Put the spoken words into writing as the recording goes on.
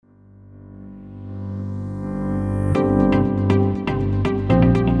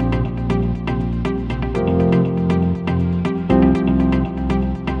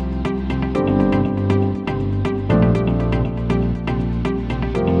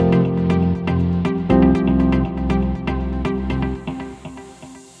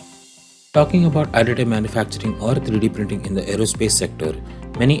Talking about additive manufacturing or 3D printing in the aerospace sector,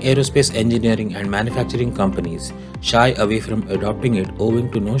 many aerospace engineering and manufacturing companies shy away from adopting it owing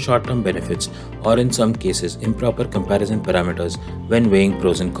to no short term benefits or, in some cases, improper comparison parameters when weighing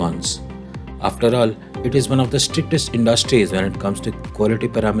pros and cons. After all, it is one of the strictest industries when it comes to quality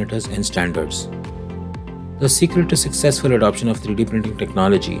parameters and standards. The secret to successful adoption of 3D printing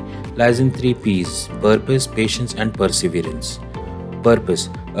technology lies in three P's: purpose, patience, and perseverance. Purpose: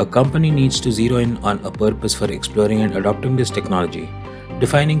 a company needs to zero in on a purpose for exploring and adopting this technology.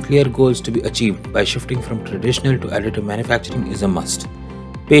 Defining clear goals to be achieved by shifting from traditional to additive manufacturing is a must.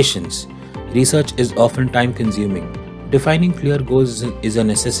 Patience: research is often time consuming. Defining clear goals is a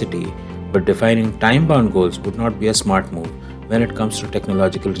necessity, but defining time bound goals would not be a smart move when it comes to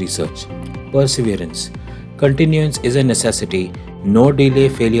technological research. Perseverance: continuance is a necessity. No delay,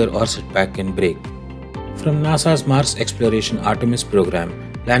 failure, or setback can break. From NASA's Mars exploration Artemis program,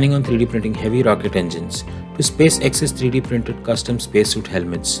 planning on 3D printing heavy rocket engines, to SpaceX's 3D printed custom spacesuit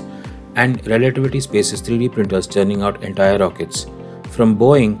helmets, and Relativity Space's 3D printers churning out entire rockets. From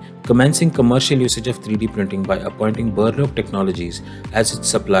Boeing commencing commercial usage of 3D printing by appointing Burloak Technologies as its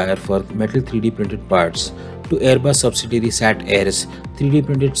supplier for metal 3D printed parts, to Airbus subsidiary Sat Air's 3D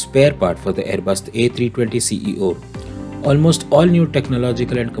printed spare part for the Airbus A320ceo. Almost all new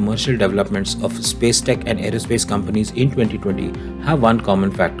technological and commercial developments of space tech and aerospace companies in 2020 have one common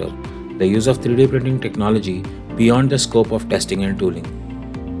factor: the use of 3D printing technology beyond the scope of testing and tooling.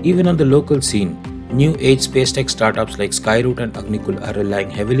 Even on the local scene, new age space tech startups like Skyroot and Agnikul are relying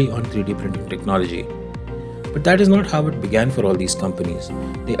heavily on 3D printing technology. But that is not how it began for all these companies.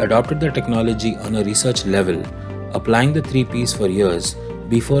 They adopted the technology on a research level, applying the 3 Ps for years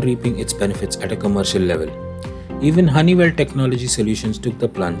before reaping its benefits at a commercial level. Even Honeywell Technology Solutions took the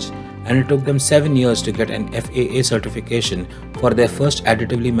plunge, and it took them 7 years to get an FAA certification for their first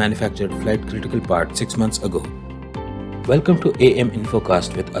additively manufactured flight critical part 6 months ago. Welcome to AM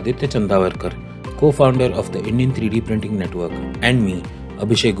Infocast with Aditya Chandavarkar, co-founder of the Indian 3D Printing Network, and me,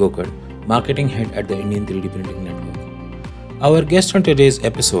 Abhishek Gokad, marketing head at the Indian 3D Printing Network. Our guest on today's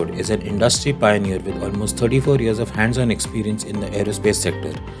episode is an industry pioneer with almost 34 years of hands-on experience in the aerospace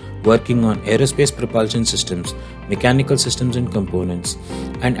sector, working on aerospace propulsion systems, mechanical systems and components,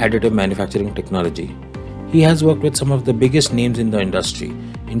 and additive manufacturing technology. He has worked with some of the biggest names in the industry,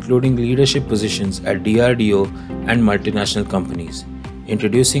 including leadership positions at DRDO and multinational companies.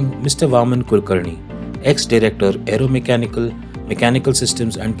 Introducing Mr. Vaman Kulkarni, ex-director Aeromechanical, Mechanical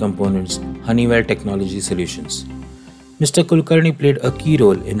Systems and Components, Honeywell Technology Solutions. Mr. Kulkarni played a key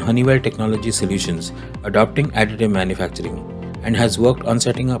role in Honeywell Technology Solutions adopting additive manufacturing and has worked on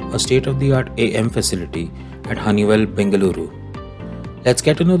setting up a state-of-the-art AM facility at Honeywell Bengaluru. Let's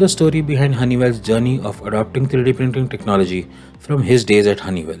get to know the story behind Honeywell's journey of adopting 3D printing technology from his days at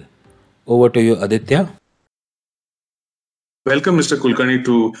Honeywell. Over to you, Aditya. Welcome, Mr. Kulkarni,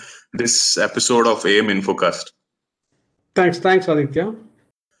 to this episode of AM Infocast. Thanks, Aditya.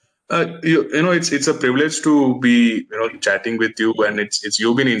 It's a privilege to be chatting with you, and it's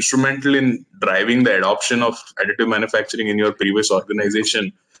you've been instrumental in driving the adoption of additive manufacturing in your previous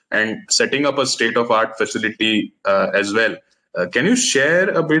organization and setting up a state-of-art facility as well. Can you share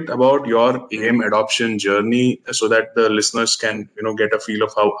a bit about your AM adoption journey so that the listeners can get a feel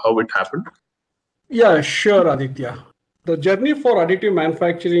of how it happened? Yeah, sure, Aditya. The journey for additive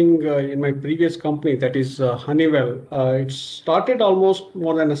manufacturing in my previous company, that is Honeywell, it started almost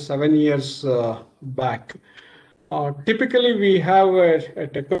more than 7 years back. Typically, we have a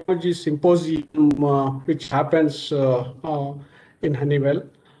technology symposium which happens in Honeywell.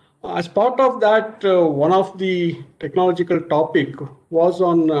 As part of that, one of the technological topic was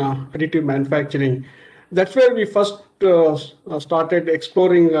on additive manufacturing. That's where we first started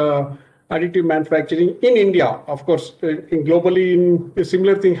exploring additive manufacturing in India. Of course, globally, a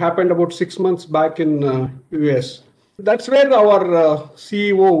similar thing happened about 6 months back in US. That's where our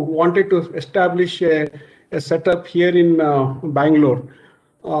CEO wanted to establish a setup here in Bangalore.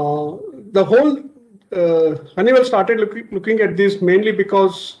 The whole Honeywell started looking at this mainly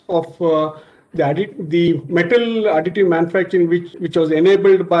because of the metal additive manufacturing, which was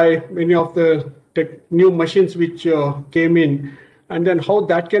enabled by many of the new machines which came in, and then how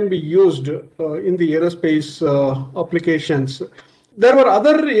that can be used in the aerospace applications. There were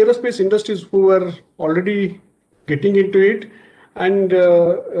other aerospace industries who were already getting into it, and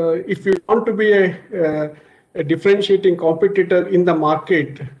if you want to be a differentiating competitor in the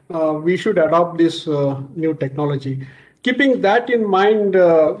market, we should adopt this new technology. Keeping that in mind,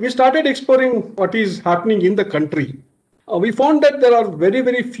 we started exploring what is happening in the country. We found that there are very,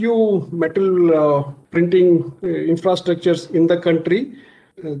 very few metal printing infrastructures in the country.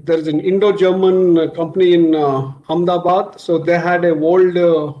 there's an Indo-German company in Ahmedabad. So they had a old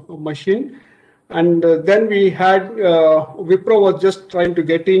machine. And then we had Wipro was just trying to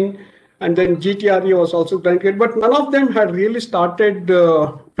get in. And then GTRE was also trying to get, but none of them had really started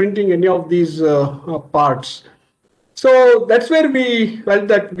printing any of these parts. So that's where we felt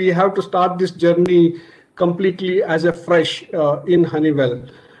that we have to start this journey completely as a fresh in Honeywell.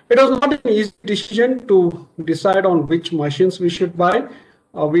 It was not an easy decision to decide on which machines we should buy.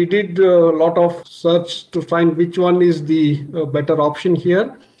 We did a lot of search to find which one is the better option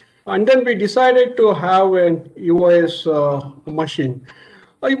here. And then we decided to have an EOS machine.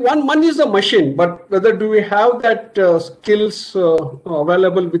 One is a machine, but whether do we have that skills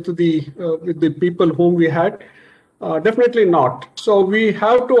available with the people whom we had? Definitely not. So we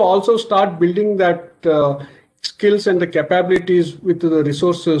have to also start building that skills and the capabilities with the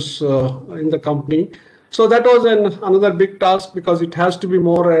resources in the company. So that was another big task because it has to be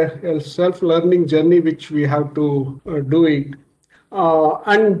more a self-learning journey, which we have to do it.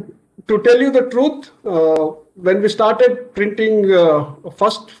 And to tell you the truth, when we started printing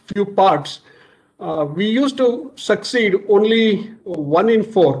first few parts, we used to succeed only 1 in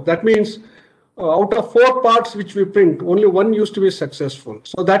 4. That means out of 4 parts which we print, only 1 used to be successful.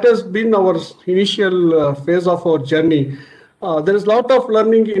 So that has been our initial phase of our journey. There is a lot of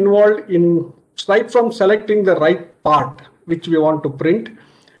learning involved in right from selecting the right part which we want to print.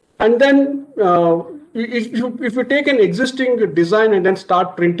 And then if you take an existing design and then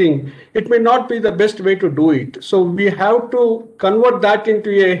start printing, it may not be the best way to do it. So we have to convert that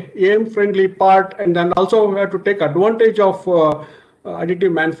into a AM-friendly part, and then also we have to take advantage of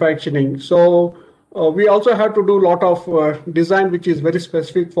additive manufacturing. So we also have to do a lot of design which is very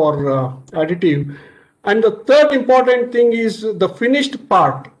specific for additive. And the third important thing is the finished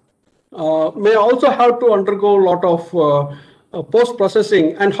part may also have to undergo a lot of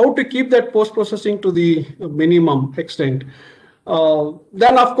post-processing, and how to keep that post-processing to the minimum extent.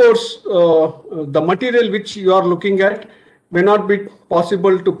 Then, of course, the material which you are looking at may not be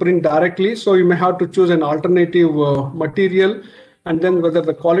possible to print directly, so you may have to choose an alternative material, and then whether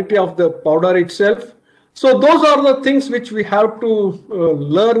the quality of the powder itself. So those are the things which we have to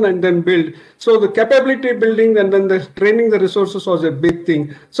learn and then build. So the capability building and then the training the resources was a big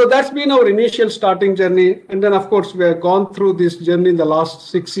thing. So that's been our initial starting journey. And then of course we have gone through this journey in the last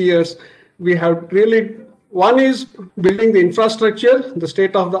 6 years. We have really, one is building the infrastructure, the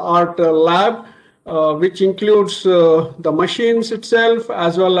state-of-the-art lab, which includes the machines itself,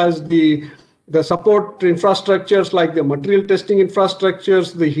 as well as the support infrastructures like the material testing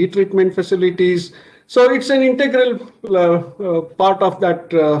infrastructures, the heat treatment facilities. So it's an integral part of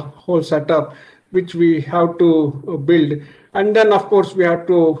that whole setup, which we have to build. And then, of course, we have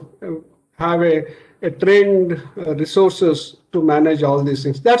to have a trained resources to manage all these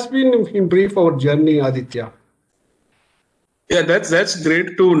things. That's been, in brief, our journey, Aditya. Yeah, that's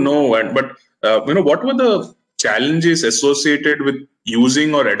great to know. But what were the challenges associated with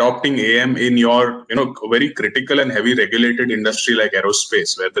using or adopting AM in your very critical and heavy regulated industry like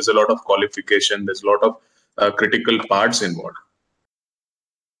aerospace, where there's a lot of qualification, there's a lot of critical parts involved?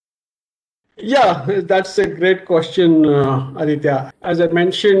 Yeah, that's a great question, Aditya. As I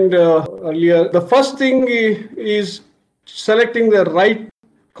mentioned earlier, the first thing is selecting the right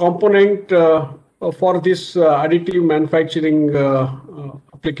component for this additive manufacturing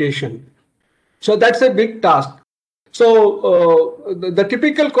application. So that's a big task. So the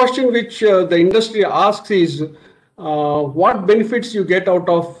typical question which the industry asks is, what benefits you get out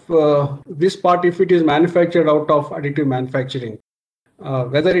of this part if it is manufactured out of additive manufacturing?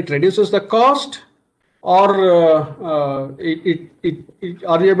 Whether it reduces the cost, or are you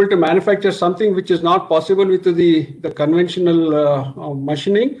able to manufacture something which is not possible with the conventional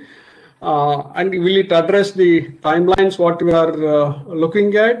machining? And will it address the timelines what we are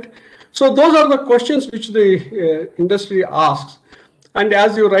looking at? So those are the questions which the industry asks. And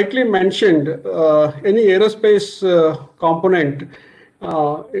as you rightly mentioned, any aerospace component,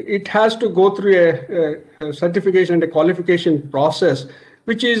 it has to go through a certification and a qualification process,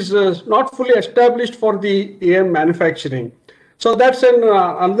 which is not fully established for the AM manufacturing. So that's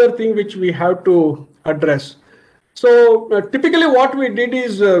another thing which we have to address. So typically what we did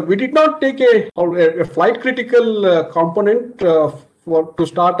is we did not take a flight critical component to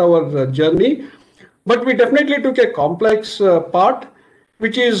start our journey, but we definitely took a complex part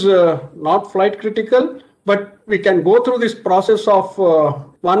which is not flight critical, but we can go through this process of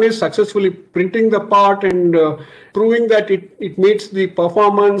one is successfully printing the part and proving that it meets the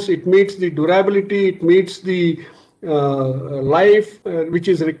performance, it meets the durability, it meets the life which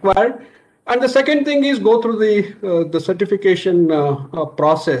is required. And the second thing is go through the certification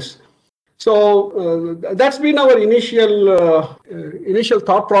process. So that's been our initial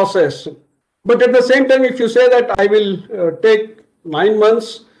thought process. But at the same time, if you say that I will take 9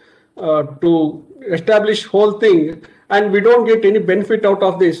 months to establish whole thing, and we don't get any benefit out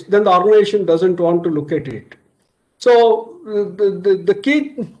of this, then the organization doesn't want to look at it. So the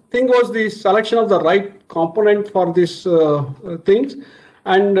key thing was the selection of the right component for these things,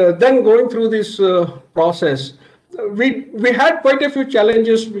 and then going through this process. We had quite a few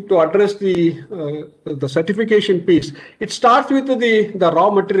challenges to address the certification piece. It starts with the raw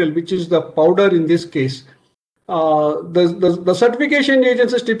material, which is the powder in this case. The certification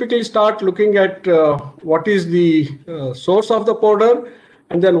agencies typically start looking at what is the source of the powder,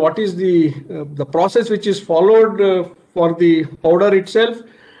 and then what is the process which is followed for the powder itself,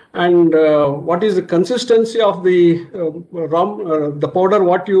 and what is the consistency of the powder,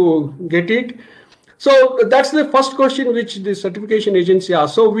 what you get it. So that's the first question which the certification agency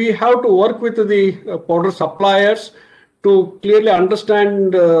asks. So we have to work with the powder suppliers to clearly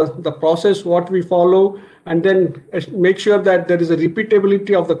understand the process, what we follow, and then make sure that there is a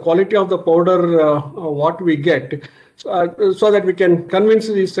repeatability of the quality of the powder, what we get, so that we can convince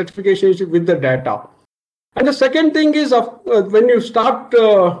the certification agency with the data. And the second thing is when you start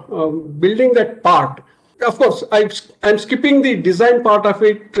building that part. Of course, I'm skipping the design part of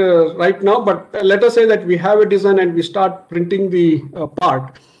it right now, but let us say that we have a design and we start printing the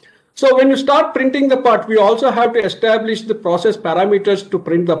part. So when you start printing the part, we also have to establish the process parameters to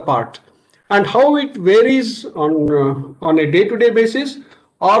print the part, and how it varies on a day-to-day basis,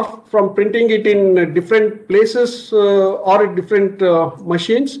 or from printing it in different places or at different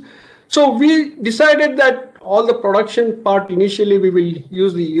machines. So we decided that all the production part, initially we will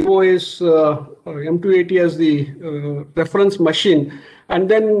use the EOS M280 as the reference machine, and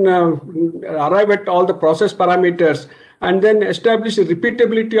then arrive at all the process parameters, and then establish the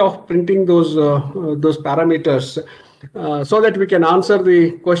repeatability of printing those parameters, so that we can answer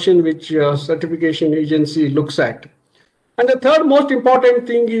the question which certification agency looks at. And the third most important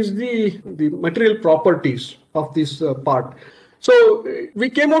thing is the material properties of this part. So we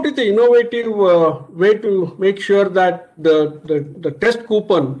came out with an innovative way to make sure that the test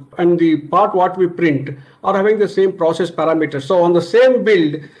coupon and the part what we print are having the same process parameters. So on the same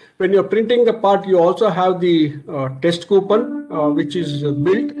build, when you're printing the part, you also have the test coupon which is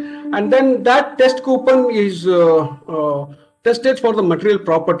built, and then that test coupon is tested for the material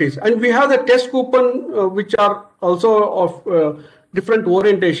properties. And we have the test coupon which are also of different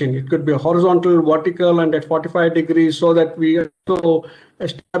orientation. It could be horizontal, vertical, and at 45 degrees, so that we also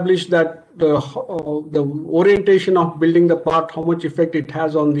establish that the orientation of building the part, how much effect it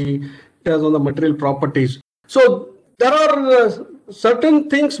has on the material properties. So there are certain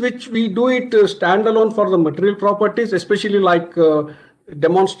things which we do it standalone for the material properties, especially like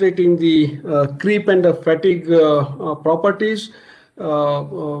demonstrating the creep and the fatigue properties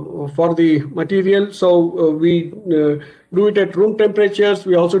for the material. So we do it at room temperatures.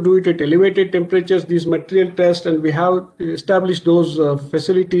 We also do it at elevated temperatures, these material tests, and we have established those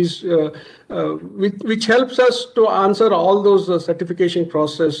facilities which helps us to answer all those certification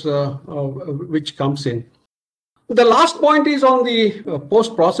process which comes in. The last point is on the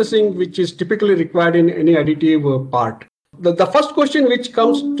post-processing, which is typically required in any additive part. The first question which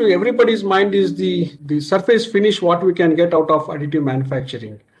comes to everybody's mind is the surface finish, what we can get out of additive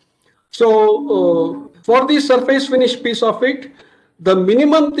manufacturing. So for the surface finish piece of it, the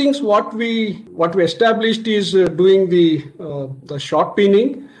minimum things what we established is doing the short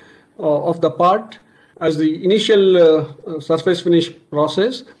pinning of the part as the initial surface finish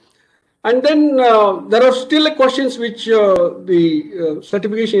process. And then there are still questions which the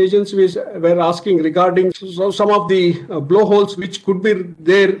certification agencies were asking regarding some of the blowholes which could be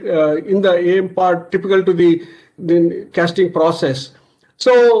there in the AM part, typical to the casting process.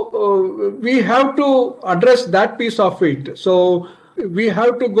 So we have to address that piece of it. So we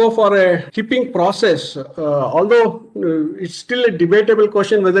have to go for a tipping process, although it's still a debatable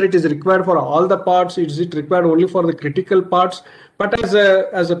question whether it is required for all the parts. Is it required only for the critical parts? But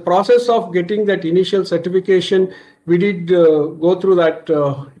as a process of getting that initial certification, we did go through that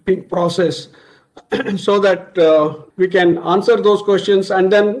tipping process so that we can answer those questions,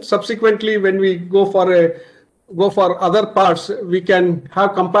 and then subsequently when we go for other parts, we can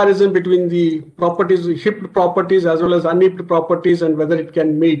have comparison between the properties, hipped properties as well as unhipped properties, and whether it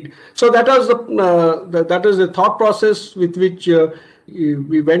can meet. So that is the thought process with which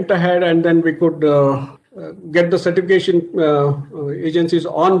we went ahead, and then we could get the certification agencies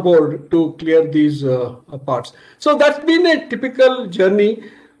on board to clear these parts. So that's been a typical journey.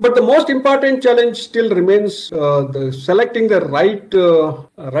 But the most important challenge still remains selecting the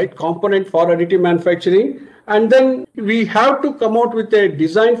right component for additive manufacturing. And then we have to come out with a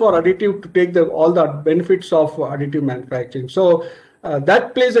design for additive to take all the benefits of additive manufacturing. So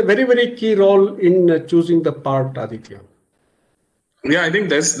that plays a very, very key role in choosing the part, Aditya. Yeah, I think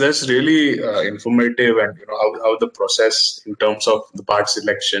that's really informative, and how the process in terms of the part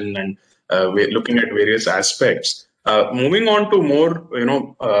selection and we're looking at various aspects. Moving on to more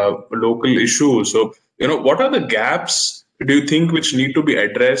local issues. So what are the gaps do you think which need to be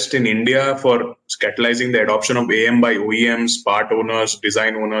addressed in India for catalyzing the adoption of AM by OEMs, part owners,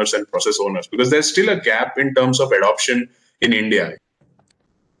 design owners, and process owners? Because there's still a gap in terms of adoption in India.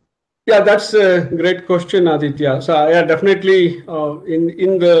 Yeah, that's a great question, Aditya. So yeah, definitely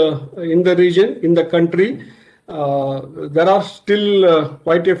in the region, in the country, there are still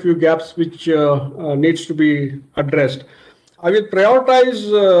quite a few gaps which needs to be addressed. I will prioritize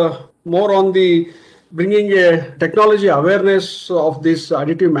more on the bringing a technology awareness of this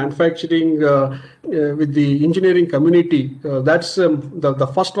additive manufacturing with the engineering community. That's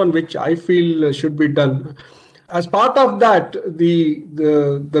the first one which I feel should be done. As part of that,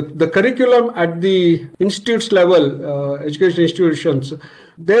 the curriculum at the institutes level, education institutions,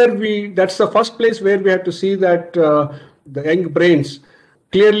 that's the first place where we have to see that the young brains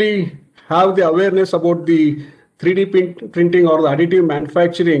clearly have the awareness about the 3D printing or the additive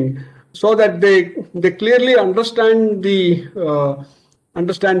manufacturing, so that they clearly understand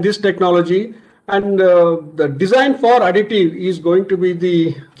this technology, and the design for additive is going to be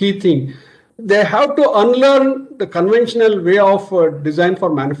the key thing. They have to unlearn the conventional way of design for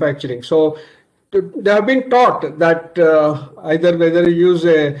manufacturing. So they have been taught that either whether you use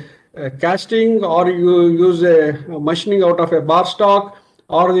a casting, or you use a machining out of a bar stock,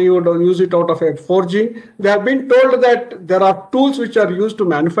 or you would use it out of a forging. They have been told that there are tools which are used to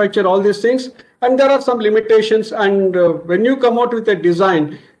manufacture all these things, and there are some limitations. And when you come out with a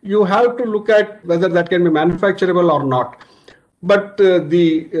design, you have to look at whether that can be manufacturable or not. But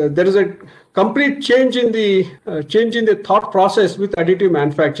there is a complete change in the thought process with additive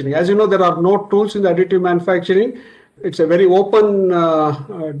manufacturing. As you know, there are no tools in the additive manufacturing. It's a very open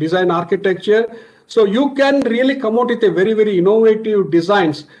design architecture. So you can really come out with a very, very innovative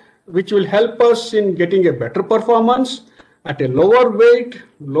designs, which will help us in getting a better performance at a lower weight,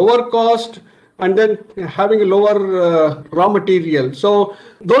 lower cost, and then having a lower raw material. So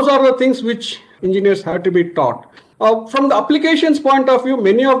those are the things which engineers have to be taught. From the applications point of view,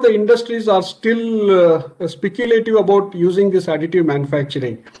 many of the industries are still speculative about using this additive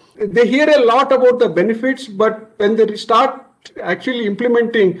manufacturing. They hear a lot about the benefits, but when they start actually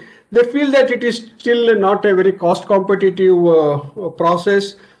implementing, they feel that it is still not a very cost competitive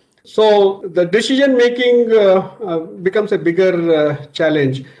process. So the decision making becomes a bigger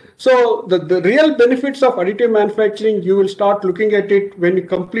challenge. So the real benefits of additive manufacturing, you will start looking at it when you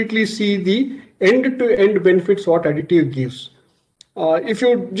completely see the end-to-end benefits what additive gives. If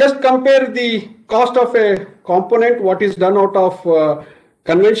you just compare the cost of a component, what is done out of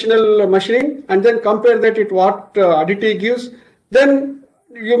conventional machining, and then compare that with what additive gives, then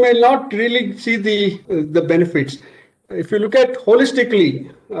you may not really see the benefits. If you look at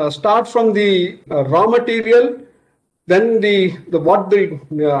holistically, start from the raw material, then what the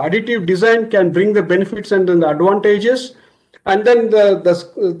additive design can bring the benefits and then the advantages, and then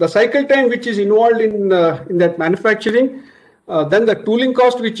the cycle time which is involved in that manufacturing, then the tooling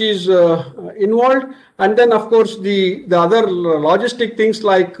cost which is involved, and then of course the other logistic things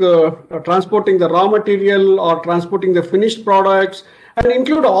like transporting the raw material or transporting the finished products, and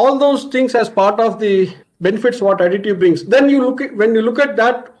include all those things as part of the benefits what additive brings. Then when you look at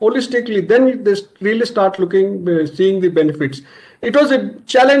that holistically, then you really start seeing the benefits. It was a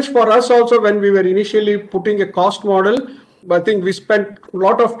challenge for us also when we were initially putting a cost model. But I think we spent a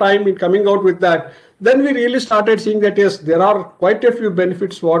lot of time in coming out with that. Then we really started seeing that yes, there are quite a few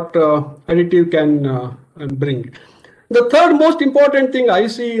benefits what additive can bring. The third most important thing I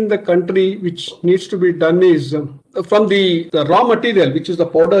see in the country which needs to be done is from the raw material, which is the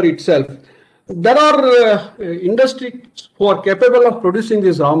powder itself. There are industries who are capable of producing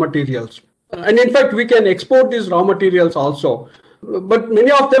these raw materials. And in fact, we can export these raw materials also. But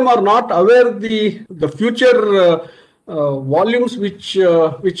many of them are not aware the future volumes which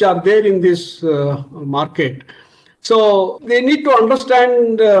are there in this market. So they need to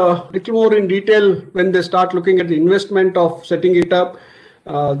understand a little more in detail when they start looking at the investment of setting it up.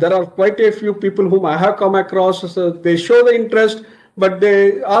 There are quite a few people whom I have come across. So they show the interest, but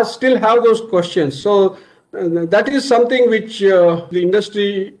they still have those questions. So That is something which the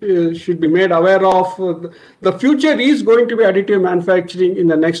industry should be made aware of. The future is going to be additive manufacturing in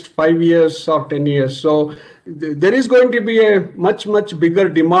the next 5 years or 10 years. So there is going to be a much bigger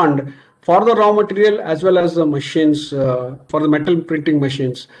demand for the raw material as well as the machines, for the metal printing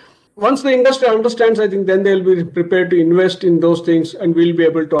machines. Once the industry understands, I think then they'll be prepared to invest in those things, and we'll be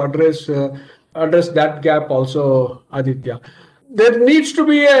able to address that gap also, Aditya. There needs to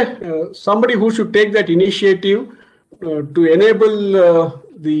be somebody who should take that initiative to enable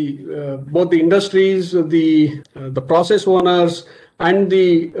both the industries, the process owners, and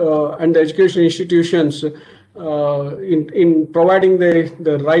the education institutions in providing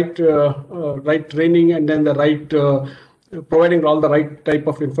the right training, and then the right providing all the right type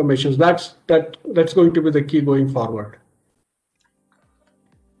of information. That's going to be the key going forward.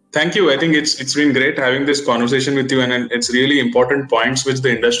 Thank you. I think it's been great having this conversation with you, and it's really important points which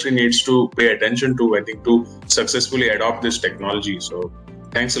the industry needs to pay attention to, I think, to successfully adopt this technology. So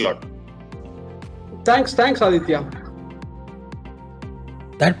thanks a lot. Thanks, Aditya.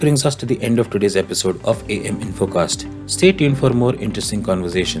 That brings us to the end of today's episode of AM Infocast. Stay tuned for more interesting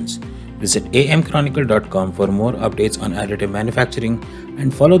conversations. Visit amchronicle.com for more updates on additive manufacturing,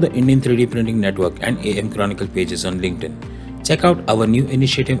 and follow the Indian 3D Printing Network and AM Chronicle pages on LinkedIn. Check out our new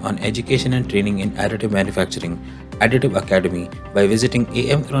initiative on education and training in additive manufacturing, Additive Academy, by visiting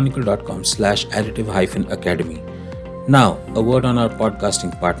amchronicle.com/additive-academy. Now, a word on our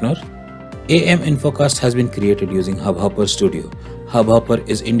podcasting partner. AM Infocast has been created using Hubhopper Studio. Hubhopper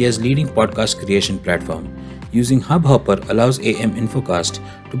is India's leading podcast creation platform. Using Hubhopper allows AM Infocast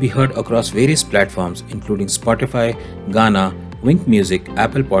to be heard across various platforms including Spotify, Gaana, Wink Music,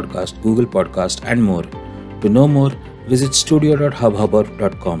 Apple Podcast, Google Podcast, and more. To know more, visit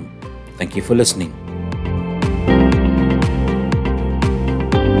studio.hubhopper.com. Thank you for listening.